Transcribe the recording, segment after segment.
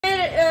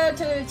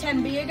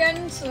10B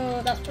again,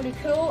 so that's pretty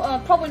cool.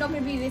 Probably not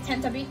gonna be the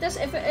 10 to beat this.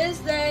 If it is,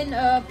 then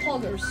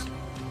poggers.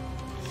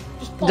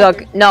 Just poggers.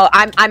 Look, no,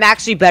 I'm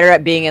actually better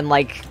at being in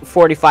like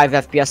 45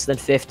 FPS than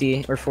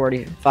 50 or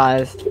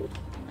 45.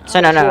 So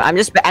no, I'm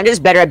just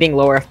better at being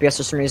lower FPS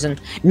for some reason.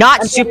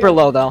 Not super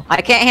low though.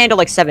 I can't handle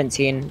like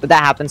 17, but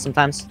that happens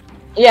sometimes.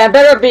 Yeah,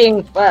 better at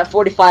being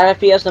 45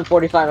 FPS than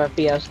 45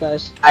 FPS,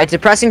 guys.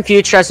 Depressing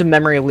Future has a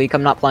memory leak.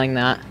 I'm not playing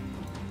that.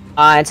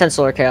 Intense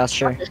Solar Chaos,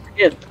 sure.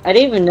 Skip. I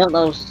didn't even know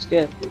that was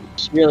skip.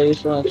 It's really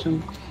useful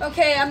action.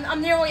 Okay,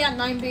 I'm nearly at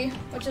 9B,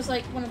 which is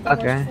like one of the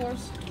worst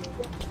floors.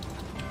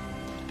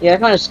 Yeah, I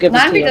kind of skipped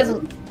 9B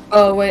doesn't.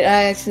 Oh wait,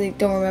 I actually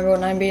don't remember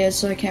what 9B is,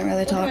 so I can't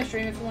really talk.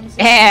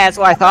 Yeah, that's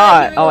what I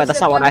thought. Oh, that's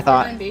not what I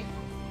thought. 9B.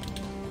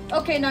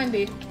 Okay,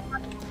 9B.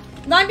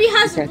 9B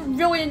has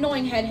really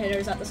annoying head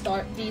hitters at the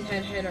start. These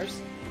head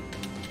hitters.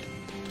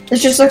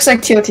 This just looks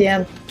like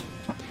TOTM.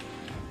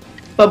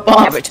 But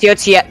buffed.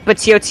 Yeah, but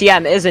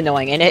TOTM is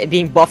annoying, and it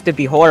being buffed to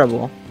be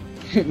horrible.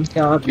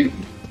 9B.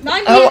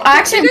 Oh,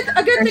 actually,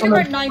 a good thing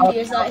about 9B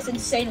is that it's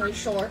insanely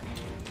short.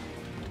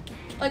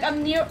 Like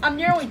I'm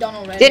nearly done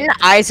already. Didn't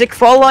Isaac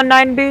fall on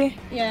 9B?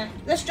 Yeah,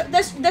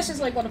 this is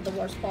like one of the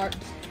worst parts.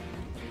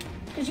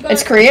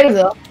 It's creative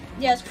though.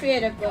 Yeah, it's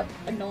creative but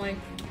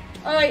annoying.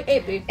 Alright,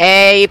 8B.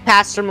 Hey, you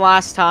passed from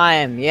last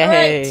time.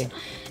 Yay. Alright.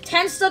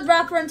 10 stud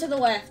wrapper into the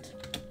left.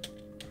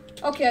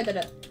 Okay, I did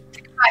it.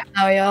 Right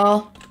now,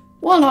 y'all.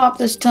 One hop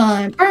this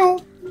time.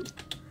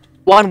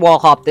 One wall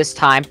hop this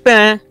time.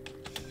 Right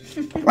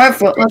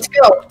foot, let's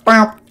go.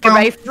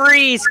 My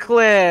freeze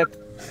clip.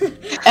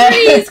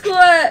 Freeze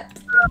clip.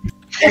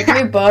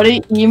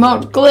 Everybody,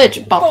 emote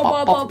glitch.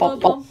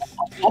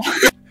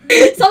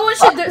 Someone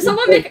should do.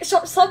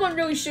 Someone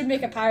really should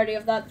make a parody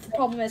of that. The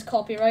problem is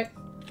copyright.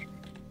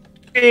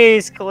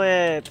 Freeze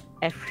clip.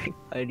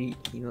 Everybody,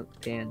 emote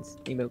dance,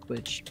 emote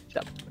glitch.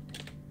 Stop.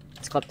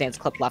 It's clip dance,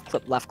 clip left,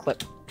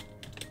 clip.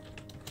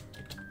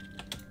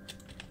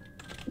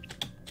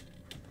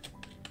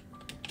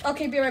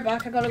 Okay, be right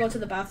back. I gotta go to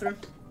the bathroom.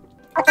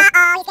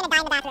 Uh-oh, he's gonna die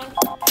in the bathroom.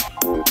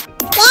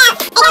 Yeah!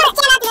 Hey, no,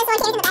 get out this one,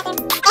 into the bathroom.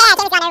 Yeah,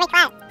 Jamie's got it, really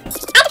quiet. I have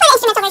to put an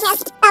instrumental version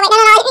else. Oh, wait,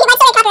 no, he might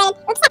still get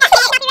copyrighted. Oops,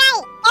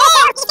 copyright!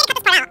 Oh, he's gonna cut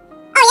this part out.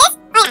 Oh, he is?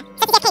 Oh, yeah.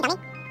 So to get paid, dummy.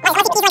 Wait,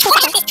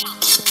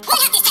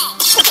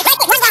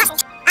 what's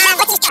it?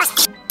 What's his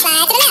trust?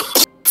 Slide to the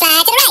left. Slide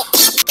to the right.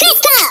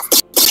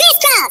 Crisscross!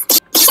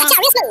 Crisscross! Shout,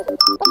 real smooth.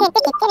 Let's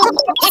go to work.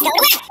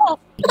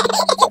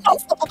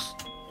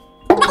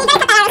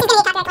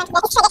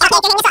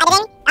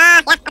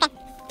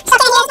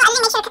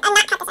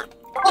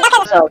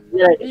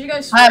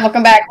 Hi,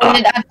 welcome back. We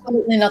did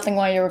absolutely nothing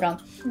while you were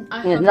gone.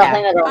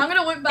 Nothing at all. I'm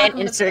gonna look back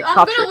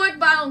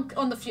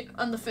on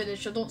the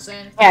footage, so don't say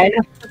anything. Yeah, I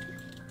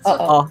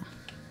know.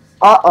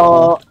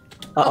 Uh-oh.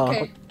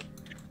 Okay.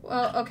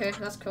 Well, okay,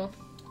 that's cool.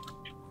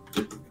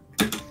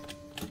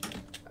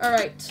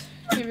 Alright,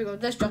 here we go.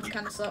 This jump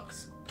kinda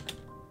sucks.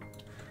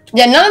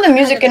 Yeah, none of the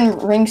music in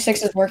Ring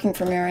 6 is working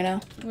for me right now.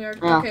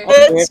 Weird. Okay.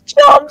 This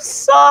jump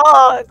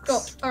sucks!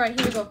 Go. Alright,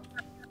 here we go.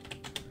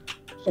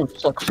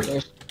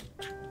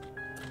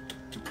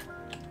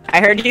 I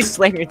heard you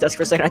slam your desk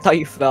for a second. I thought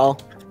you fell.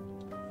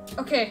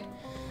 Okay.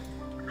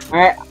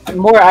 Alright,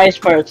 more ice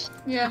parts.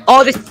 Yeah.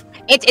 Oh,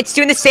 it's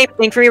doing the same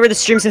thing for me where the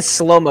stream's in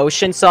slow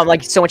motion, so I'm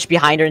like so much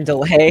behind her in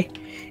delay.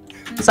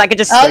 So I could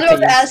just. I was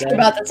about to ask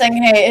about that,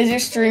 saying, "Hey, is your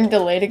stream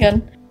delayed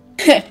again?"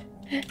 I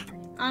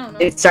don't know.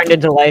 It's starting to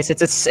delay. So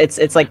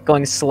it's like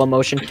going slow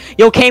motion.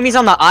 Yo, Kami's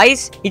on the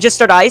ice. He just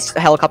started ice. A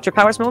helicopter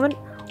powers moment.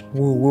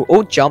 Woo woo.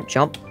 Oh, jump.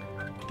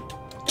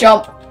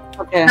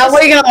 Okay. Now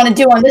what are you gonna want to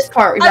do on this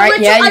part, right?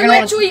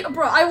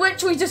 I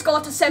literally just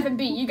got to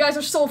 7B. You guys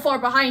are so far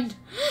behind.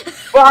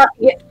 Well,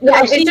 yeah,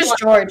 it's just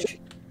George.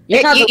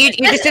 You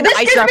just did the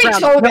ice wrap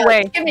round. No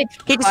way.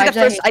 He just did the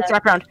first ice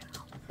wrap round.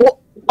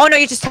 Oh no,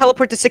 you just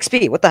teleport to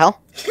 6B. What the hell?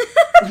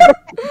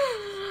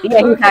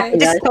 Yeah, he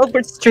just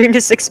teleport stream to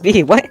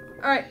 6B. What?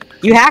 Alright.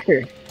 You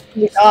hacker.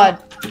 Oh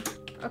God.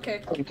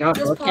 Okay. Oh God,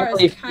 this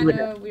part is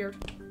kinda weird.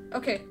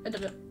 Okay, I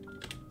did it.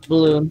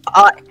 Balloon.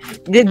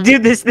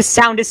 Dude, this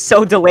sound is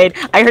so delayed.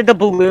 I heard the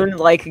balloon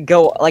like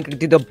go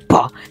do the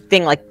bah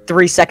thing like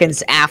 3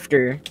 seconds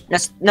after.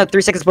 No,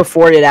 3 seconds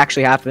before it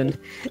actually happened.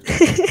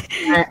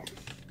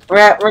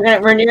 Alright,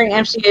 we're nearing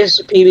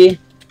MCA's PB.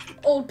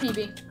 Old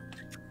PB.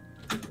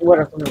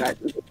 Whatever.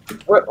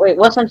 Wait,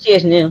 what's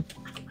MCA's new?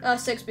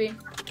 6B.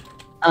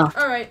 Oh.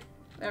 Alright,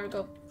 there we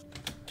go.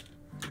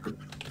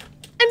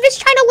 I'm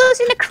just trying to lose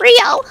into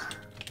Creo.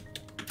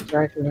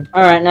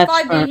 Alright, next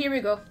 5B, here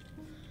we go.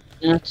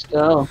 Let's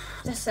go.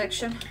 This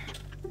section.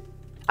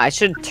 I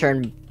should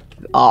turn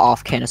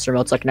off canister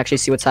mode so I can actually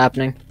see what's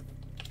happening.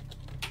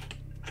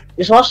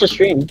 Just watch the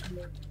stream.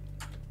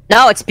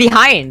 No, it's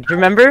behind,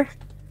 remember?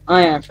 Oh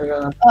yeah, I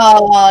forgot.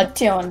 Oh,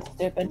 Tion's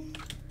stupid.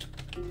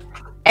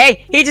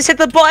 Hey, he just hit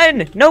the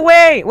button! No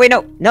way! Wait,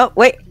 no,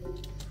 wait.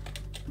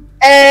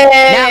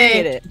 Hey! Now he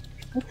did it.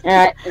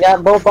 Alright, we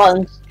got both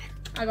buttons.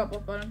 I got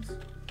both buttons.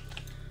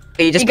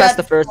 He just pressed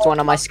the first one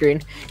on my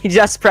screen. He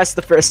just pressed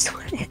the first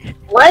one.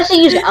 Why does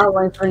he use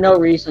outline for no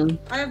reason?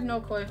 I have no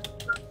clue.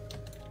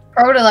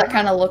 Probably that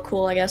kind of look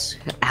cool, I guess.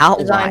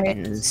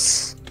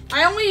 Outlines.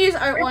 I only use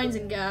outlines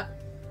and gap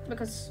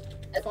because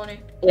it's funny.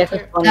 Yeah, it's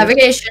funny.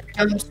 Navigation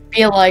jumps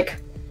be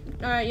like.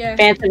 Alright, yeah.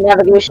 Fancy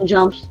navigation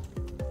jumps.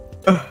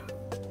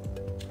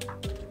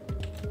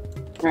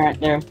 Alright,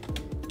 there.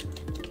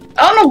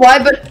 I don't know why,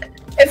 but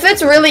if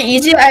it's really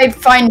easy, I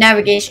find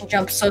navigation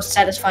jumps so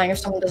satisfying if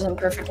someone does them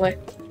perfectly.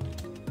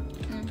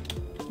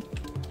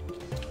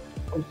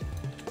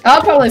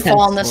 I'll probably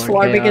fall on this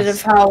floor because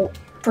of how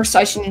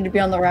precise you need to be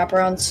on the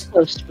wraparounds.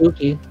 So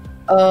spooky.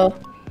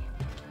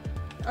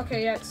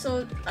 Okay, yeah,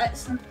 so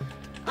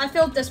I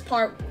failed this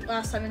part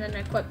last time and then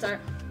I clipped out.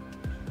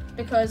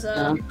 Because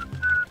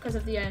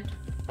of the end.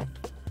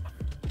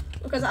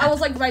 Because I was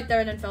like right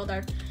there and then fell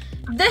down.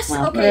 This,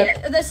 okay,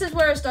 this is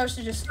where it starts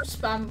to just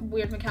spam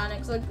weird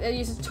mechanics. Like, it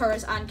uses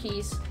turrets and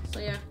keys. So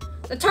yeah.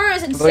 The turret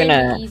is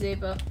insanely easy,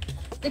 but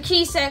the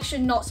key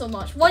section, not so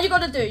much. What you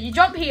gotta do, you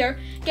jump here,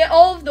 get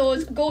all of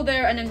those, go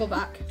there, and then go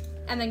back.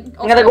 And then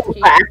I gotta go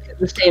back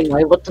the same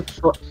way. What the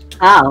fuck?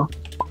 How?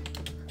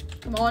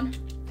 Come on.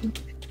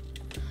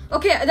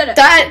 Okay, I did it.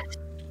 That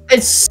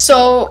is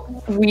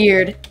so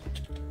weird.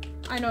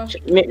 I know.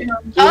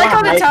 I like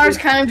how the tower's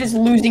kind of just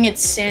losing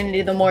its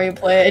sanity the more you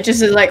play it. It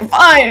just is like,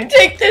 fine,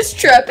 take this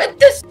trap, and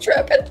this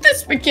trap, and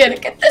this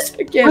mechanic, and this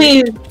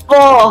mechanic. Please,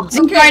 fall.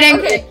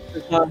 Okay.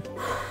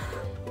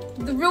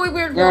 The really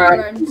weird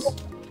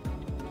walkarounds.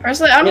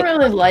 Personally, I don't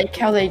really like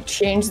how they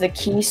changed the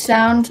key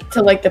sound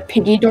to like the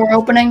piggy door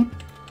opening.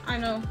 I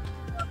know.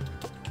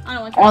 I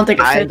don't like I don't think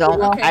it I fits don't.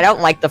 well. I don't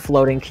like the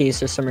floating keys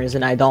for some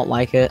reason. I don't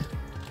like it.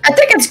 I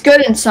think it's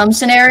good in some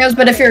scenarios,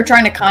 but if you're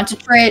trying to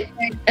concentrate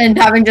and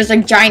having just a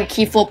giant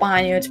key float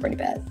behind you, it's pretty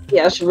bad.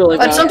 Yeah, it's really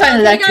bad. But sometimes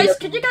it's actually.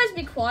 Could you guys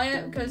be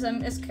quiet? Because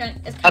it's kind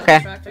of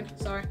distracting.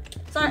 Sorry.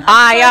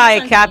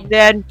 Aye,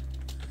 Captain.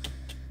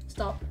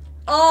 Stop.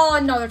 Oh,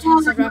 another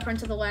tensor wrapper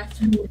to the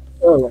left.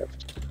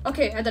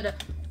 Okay, I did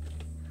it.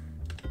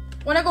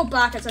 When I go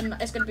back, it's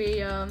gonna be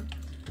a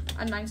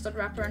 9-stud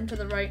wrapper to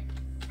the right.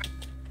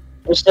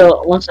 We're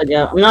still once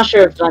again. I'm not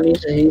sure if that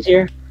means it's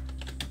easier.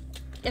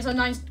 Yeah, so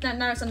now it's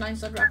a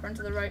 9-stud wrapper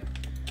to the right.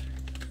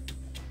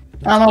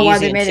 I don't know why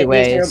they made it easier,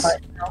 ways.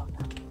 but no.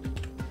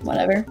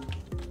 Whatever.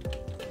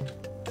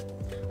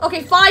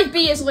 Okay,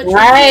 5B is literally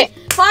free.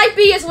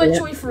 5B is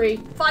literally free.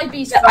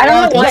 5B is free. I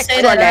don't want to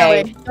say that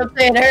early. Don't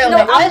say it early.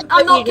 No,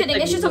 I'm not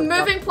kidding. It's just a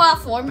moving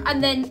platform,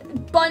 and then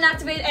button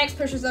activated X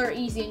pushes that are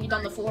easy, and you're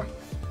done the floor.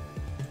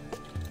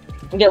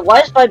 Yeah, why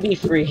is 5B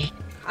free?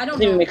 I don't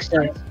Doesn't even know. make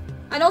sense.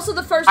 And also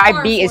the first part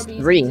of 5B is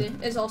 4B free.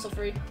 is also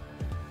free.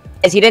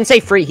 As he didn't say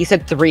free, he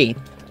said 3.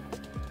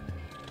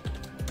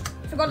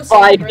 I forgot to say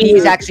 5B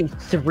is actually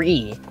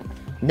 3.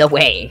 No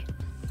way.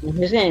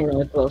 He's getting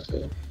really close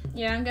to it.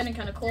 Yeah, I'm getting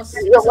kind of close.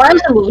 Yeah, why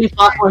does the movie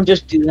platform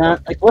just do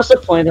that? Like, what's the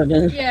point of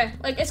it? Yeah,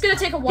 like it's gonna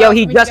take a while. Yo,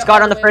 he for me to just get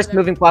got all on the way first over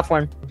there. moving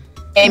platform.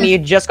 Amy, you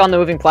just got on the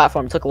moving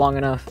platform. Took long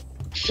enough.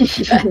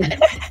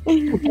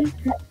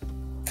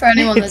 For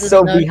anyone that It's doesn't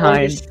so know,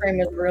 behind. the stream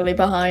is really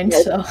behind,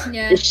 Yeah. so.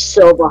 Yeah. It's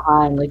so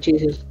behind, like,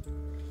 Jesus.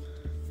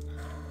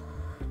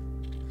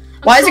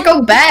 Why does it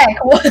go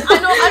back? What? I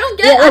know. I don't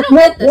get. Yeah, I don't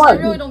get this. I one.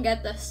 really don't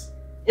get this.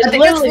 It's I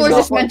think this literally floor is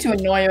just not- meant to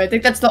annoy you. I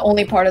think that's the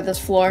only part of this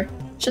floor.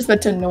 It's just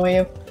meant to annoy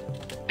you.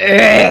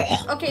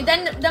 Okay,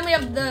 then we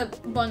have the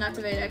button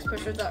activated X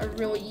pushers that are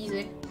really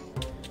easy.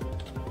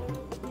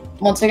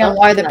 Once again,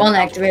 why are they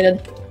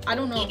unactivated? I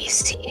don't know.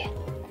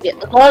 Yeah,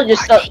 the quality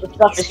just the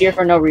stuff is here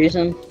for no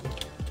reason.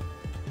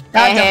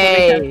 That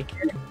Hey.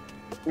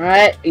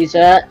 Alright, he's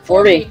at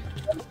 4B.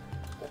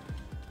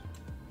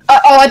 Oh,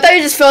 I thought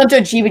you just fell into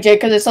a GBJ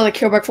because I saw the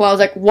killback floor. I was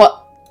like,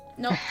 what?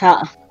 No.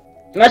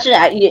 Imagine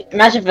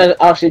if it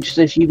actually just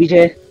a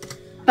GBJ.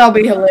 That'll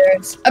be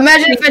hilarious.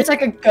 Imagine if it's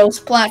like a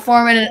ghost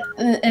platform and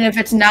if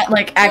it's not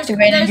like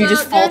activated, you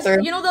just fall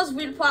through. You know those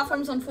weird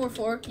platforms on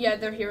 4-4? Yeah,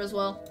 they're here as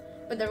well,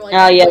 but they're like.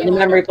 Oh yeah, way the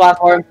memory harder.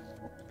 platform.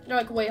 They're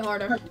like way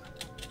harder.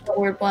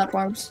 Weird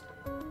platforms.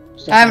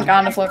 I haven't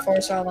gone to floor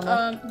 4, so I don't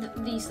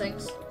know. These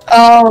things.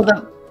 Oh,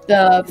 the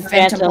phantom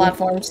Phantom.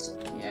 platforms.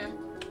 Yeah.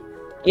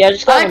 Yeah,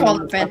 just call I them. call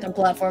them phantom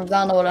platforms. I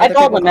don't know what I other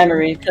call people them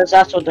memory because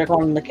that's what they're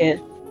calling the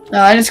kid.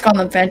 No, I just call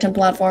them phantom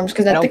platforms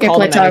because I I don't think I call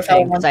played them Tower Fell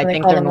anything once because I and they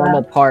think call they're them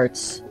normal that.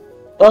 parts.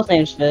 Both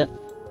names fit.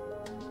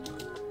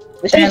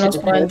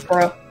 Thanos blend,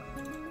 bro.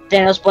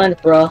 Thanos blend,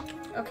 bro.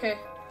 Okay.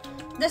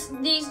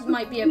 These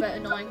might be a bit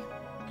annoying.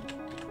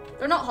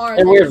 They're not hard.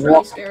 They're They're weird just really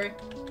walk. scary.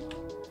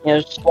 Yeah,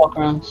 just walk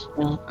around.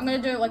 Yeah. I'm gonna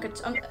do it like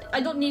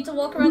I don't need to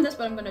walk around this,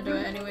 but I'm gonna do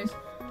it anyways.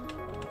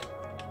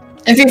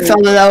 If you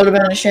fell there, that would have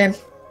been a shame.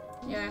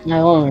 Yeah.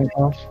 Oh my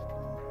gosh.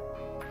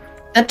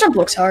 That jump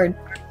looks hard.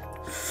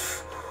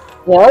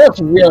 Yeah, that looks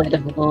really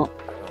difficult.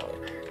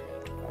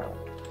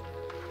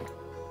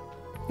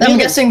 I'm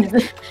guessing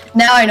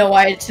now I know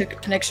why it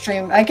took an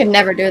extreme. I could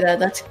never do that.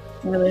 That's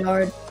really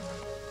hard.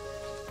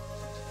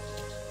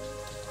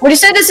 Would you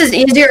say this is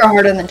easier or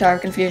harder than Tower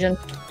Confusion?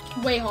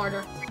 Way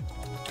harder.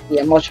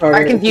 Yeah, much harder.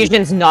 Our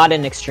confusion's not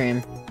an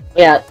extreme.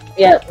 Yeah,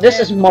 this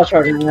is much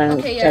harder than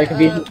Okay, Tower yeah.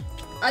 Confusion.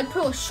 I'd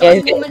pull a short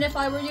okay. woman if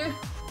I were you,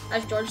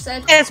 as George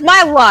said. It's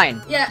my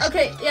line. Yeah.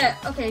 Okay. Yeah.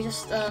 Okay.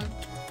 Just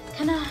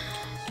Can I?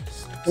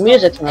 The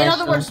music's nice. In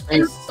other words, though.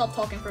 please stop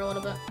talking for a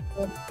little bit.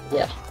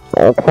 Yeah.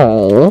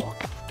 Okay.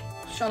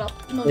 Shut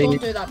up. No,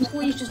 don't do that.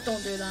 Please just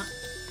don't do that.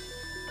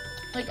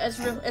 Like, this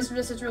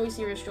is really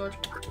serious, George.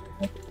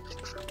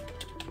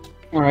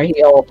 Alright,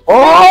 yo.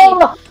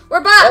 Oh!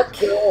 We're back! Let's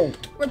go.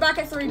 We're back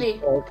at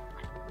 3B.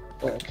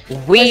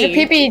 Was your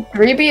PP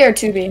 3B or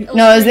 2B?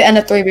 No, it was the end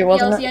of 3B, Yeah, it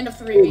wasn't was it? the end of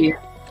 3B.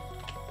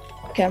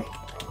 Okay.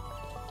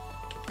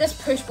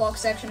 This push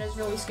box section is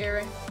really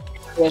scary.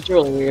 Yeah, it's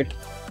really weird.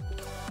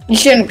 You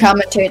shouldn't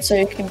commentate so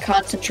you can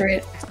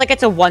concentrate. It's like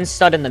it's a one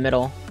stud in the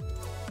middle.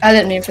 I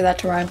didn't mean for that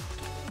to rhyme.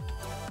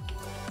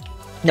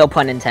 No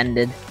pun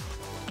intended.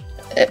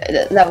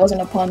 That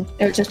wasn't a pun.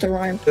 It was just a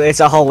rhyme. It's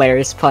a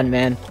hilarious pun,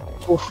 man.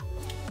 Oof.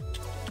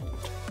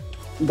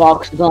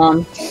 Box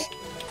gone.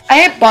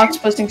 I hate box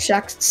posting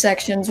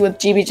sections with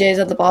GBJs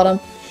at the bottom.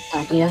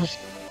 Yeah,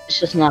 it's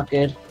just not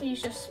good.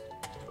 Please just.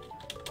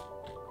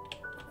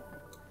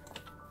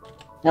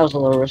 That was a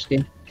little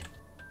risky.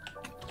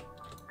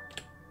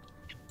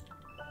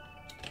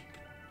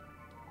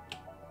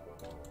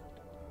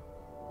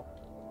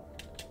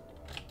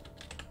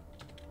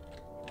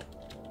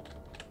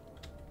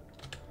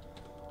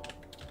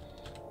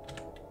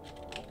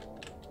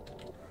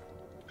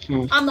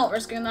 I'm not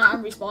risking that,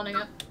 I'm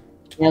respawning it.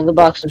 Yeah, the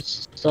box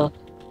is stuck.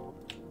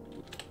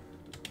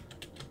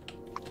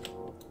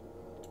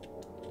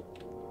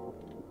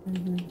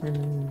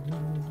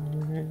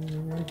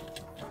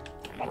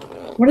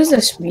 What is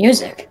this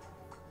music?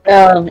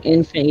 Yeah.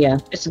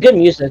 It's good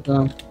music,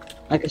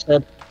 like I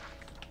said.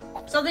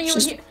 Something you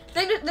would hear.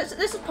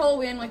 This is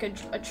probably in like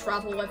a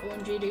travel level in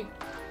GD.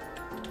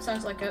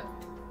 Sounds like it.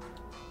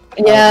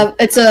 Yeah,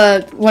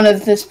 it's one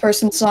of this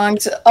person's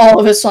songs. All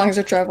of his songs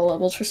are travel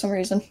levels for some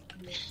reason.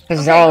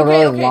 Because they're all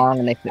really okay. long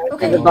and they fit.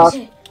 Okay, The box-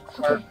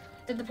 okay.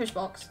 Did the push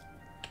box.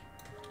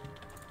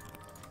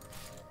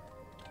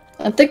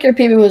 I think your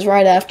PB was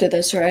right after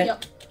this, right?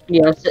 Yep.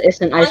 Yeah,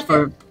 it's an ice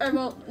farm.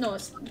 Well, no,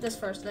 it's this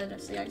first, then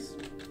it's the ice.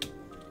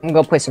 I'm gonna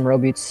go play some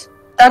Robeats.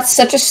 That's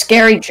such a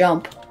scary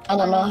jump. I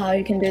don't know how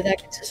you can do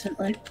that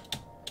consistently.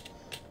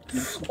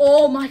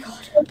 Oh my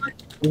god.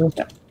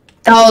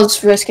 That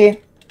was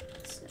risky.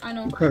 I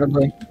know.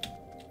 Incredibly.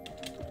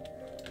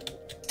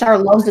 Tower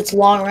loves its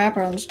long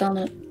wraparounds, doesn't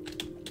it?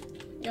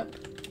 Yep.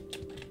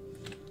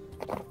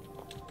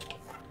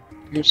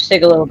 Just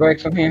take a little break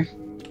from here.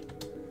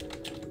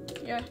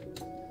 Yeah.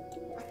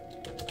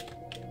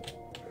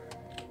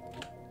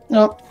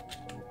 Nope.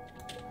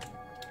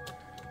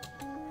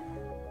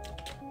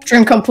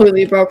 Stream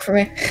completely broke for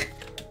me.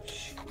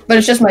 But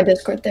it's just my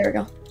Discord. There we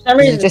go. For some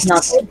reason, Just-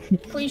 it's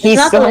not. Please He's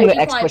just still be the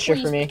quiet, X-pusher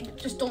please. for me.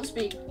 Just don't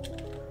speak.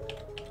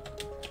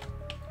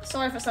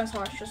 Sorry if it sounds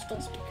harsh, just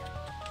don't speak.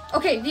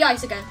 Okay, the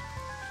ice again.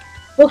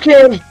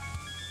 Okay.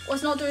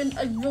 Let's not doing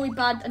a really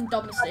bad and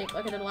dumb mistake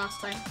like I did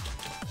last time.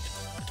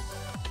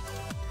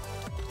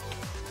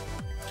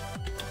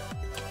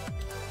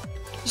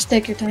 Just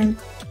take your time.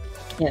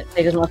 Yeah,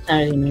 take as much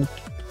time as you need.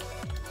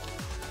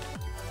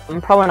 I'm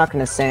probably not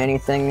gonna say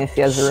anything if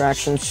he has a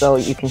reaction, so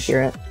you can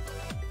hear it.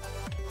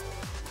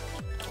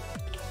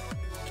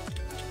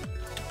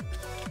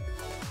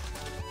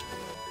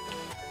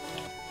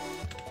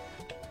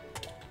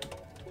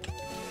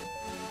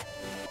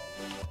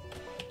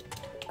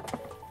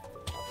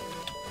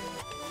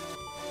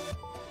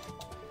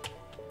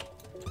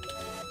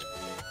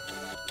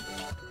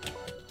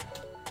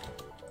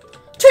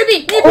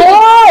 Tubi!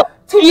 Oh!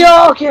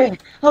 Yeah, okay.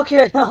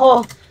 Okay,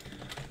 oh.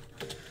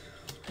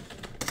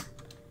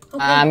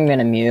 I'm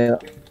gonna mute.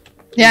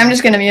 Yeah, I'm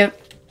just gonna mute.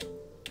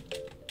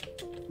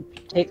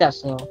 Take that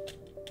slow.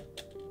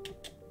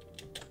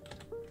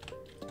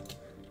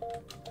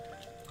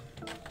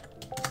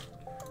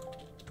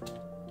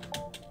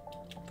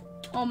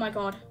 Oh my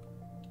god.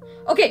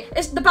 Okay,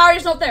 the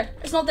barrier's not there.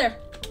 It's not there.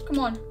 Come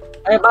on.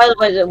 Alright, by the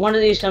way, one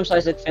of these jump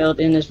sites that failed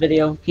in this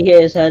video. He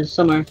hit his head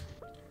somewhere.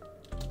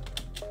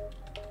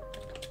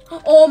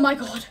 Oh my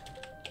god.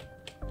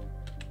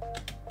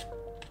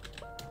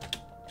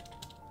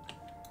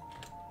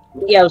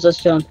 Yeah, it was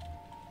this one.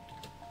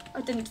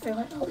 I didn't feel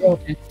it. Okay.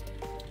 Okay.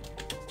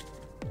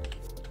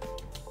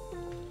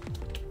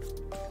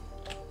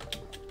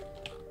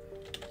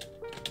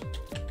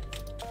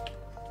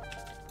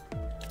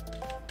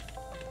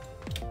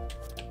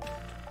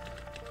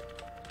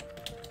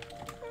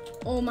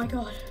 Oh my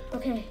god.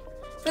 Okay.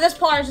 For this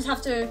part, I just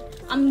have to.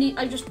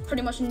 I just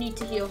pretty much need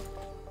to heal.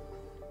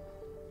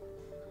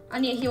 I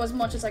need to heal as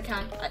much as I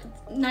can.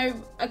 Now,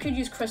 I could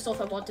use crystal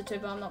if I wanted to,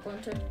 but I'm not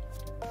going to.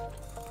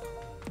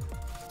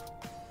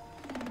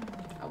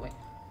 Oh wait.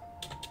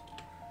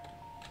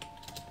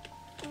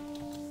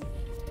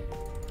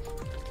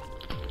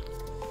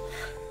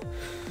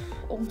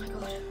 Oh my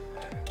god.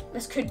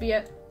 This could be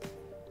it.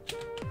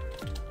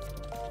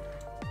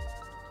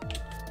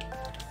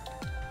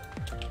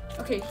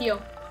 Okay,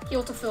 heal.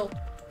 Heal to full.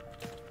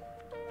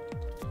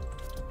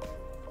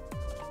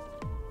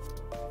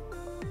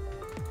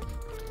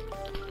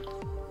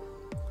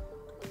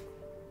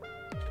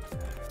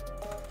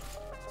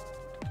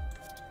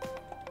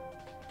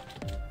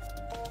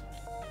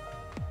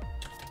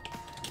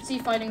 see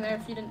fighting there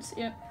if you didn't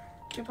see it.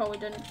 You probably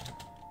didn't.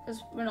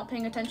 Because we're not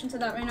paying attention to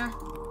that right now.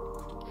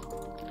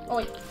 Oh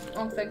wait,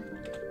 wrong thing.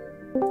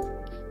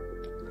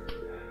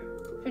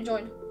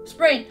 Rejoin.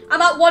 Sprain.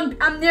 I'm at 1.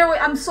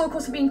 I'm so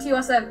close to being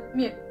ToSM.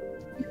 Mute.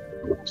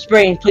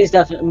 Sprain, please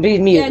definitely be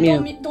mute. Yeah,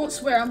 Mute. don't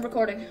swear. I'm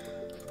recording.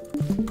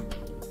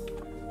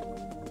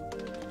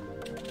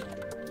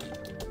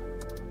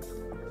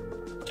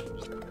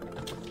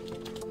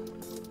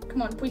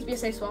 Come on, please be a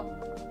safe swap.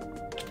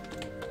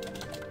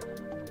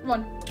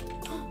 Run.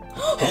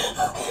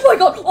 Oh my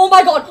god! Oh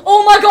my god!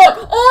 Oh my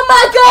god! Oh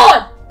my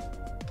god!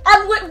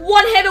 I'm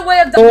one hit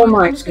away of that. Oh one.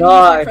 my I'm just gonna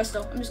god. use my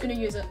crystal. I'm just gonna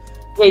use it.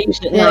 Yeah, use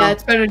it now. Yeah,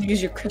 it's better to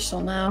use your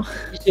crystal now.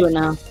 Just do it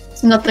now.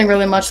 There's nothing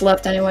really much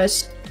left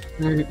anyways.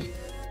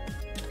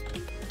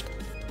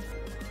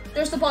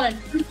 There's the button.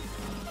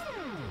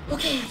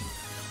 Okay.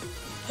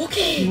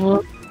 Okay.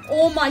 What?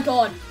 Oh my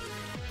god.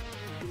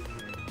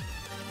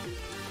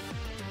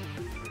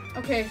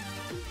 Okay.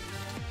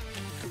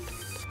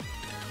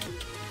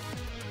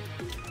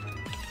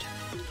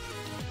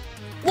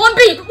 One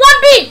B!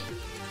 1B!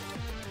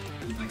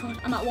 Oh my god,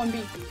 I'm at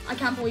 1B. I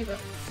can't believe it.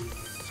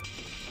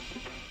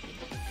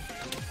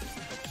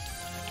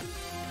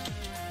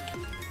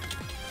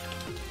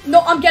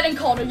 No, I'm getting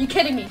caught. Are you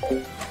kidding me?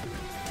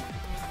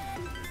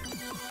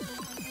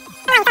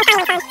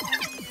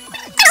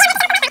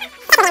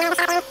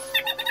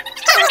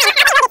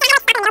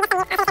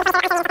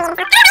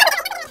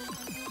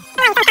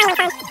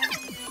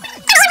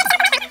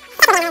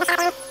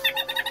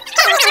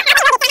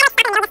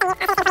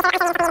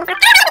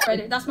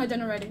 Ready. That's my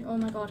dinner ready. Oh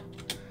my god.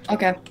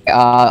 Okay.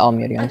 I'll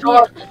mute again.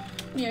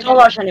 Mute Don't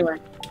rush anywhere.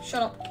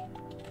 Shut up.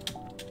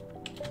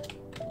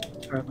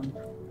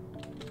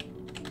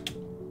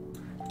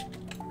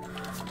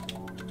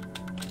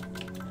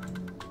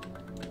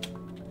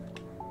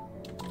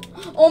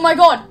 Oh my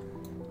god!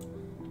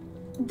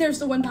 There's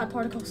the winpad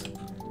particles.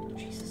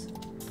 Jesus.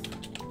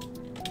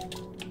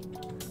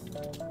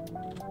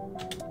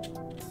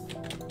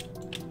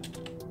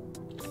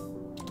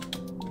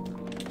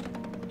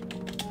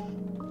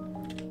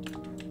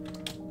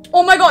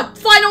 Oh my god!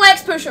 Final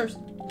X pushers!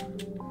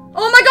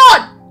 Oh my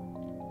god!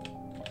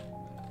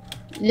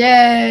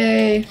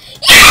 Yay!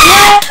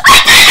 Yeah!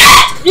 I did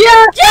it!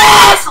 Yeah!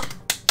 Yes!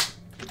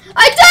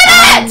 I did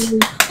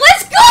it!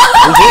 Let's go!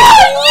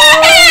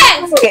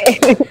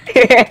 Yes!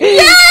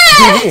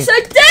 Yes! I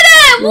did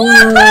it!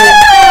 Woohoo!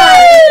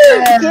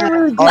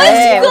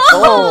 Let's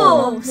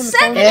go!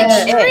 Second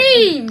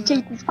extreme!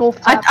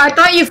 I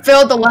thought you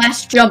failed the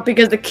last jump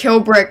because the kill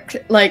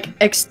brick, like,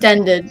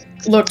 extended,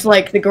 looked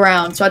like the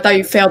ground, so I thought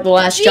you failed the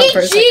last jump for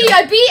a second. GG!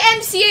 I beat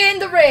MCA in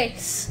the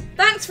race.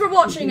 Thanks for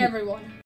watching, everyone.